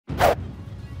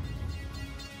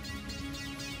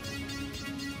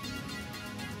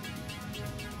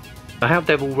How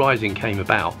Devil Rising came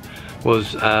about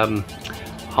was,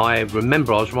 I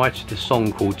remember I was writing this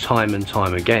song called Time and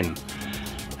Time Again,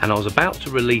 and I was about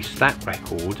to release that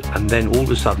record, and then all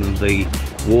of a sudden the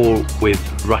war with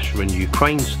Russia and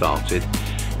Ukraine started,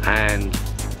 and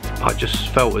I just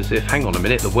felt as if, hang on a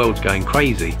minute, the world's going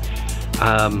crazy.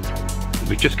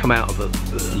 We've just come out of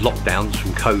lockdowns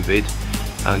from COVID,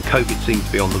 and COVID seems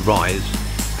to be on the rise,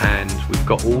 and we've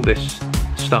got all this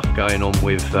stuff going on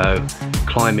with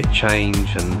climate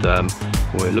change, and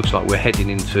well, it looks like we're heading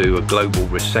into a global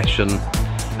recession,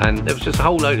 and there was just a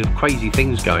whole load of crazy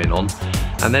things going on,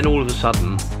 and then all of a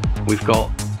sudden we've got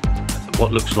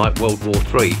what looks like World War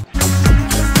III.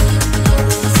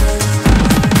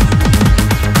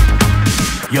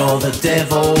 You're the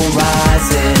devil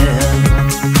rising,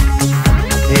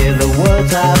 hear the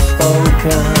words I've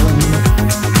spoken.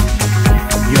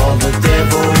 You're the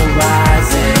devil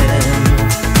rising,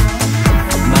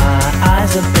 my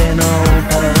eyes have been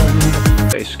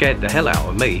opened. It scared the hell out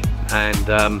of me, and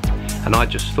I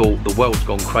just thought the world's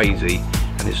gone crazy,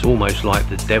 and it's almost like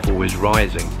the devil is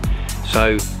rising.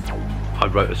 So I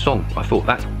wrote a song. I thought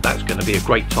that's going to be a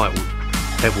great title,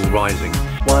 Devil Rising.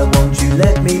 Why won't you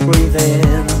let me breathe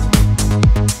in?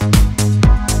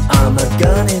 I'm a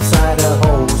gun inside a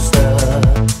holster.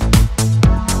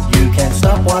 You can't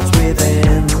stop what's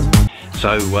within.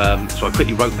 So I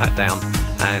quickly wrote that down,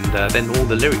 and then all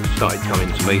the lyrics started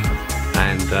coming to me,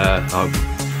 and I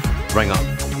rang up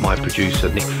my producer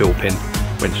Nick Philpin,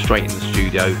 went straight in the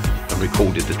studio and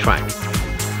recorded the track.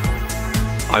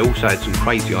 I also had some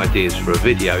crazy ideas for a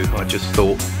video. I just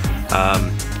thought,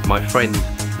 my friend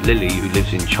Lily, who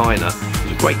lives in China,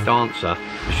 is a great dancer,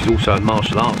 but she's also a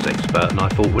martial arts expert, and I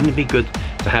thought, wouldn't it be good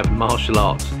to have martial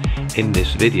arts in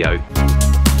this video?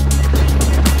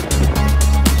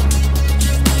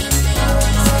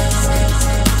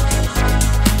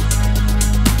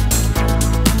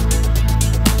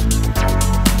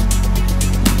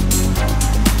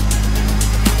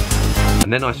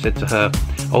 And then I said to her,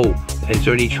 oh, is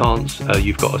there any chance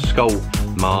you've got a skull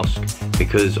mask,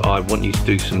 because I want you to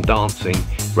do some dancing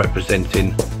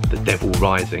representing the devil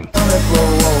rising.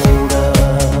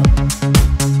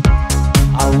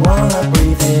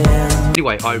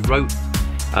 Anyway, I wrote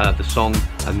the song,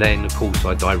 and then of course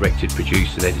I directed,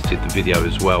 produced and edited the video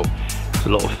as well. It's a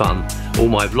lot of fun. All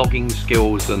my vlogging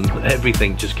skills and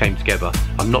everything just came together.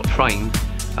 I'm not trained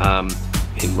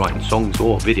in writing songs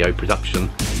or video production,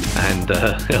 and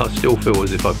I still feel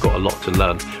as if I've got a lot to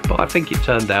learn, but I think it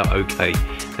turned out okay,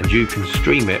 and you can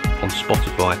stream it on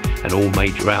Spotify and all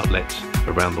major outlets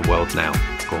around the world now.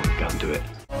 Go on, go and do it.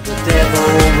 The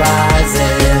devil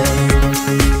rising.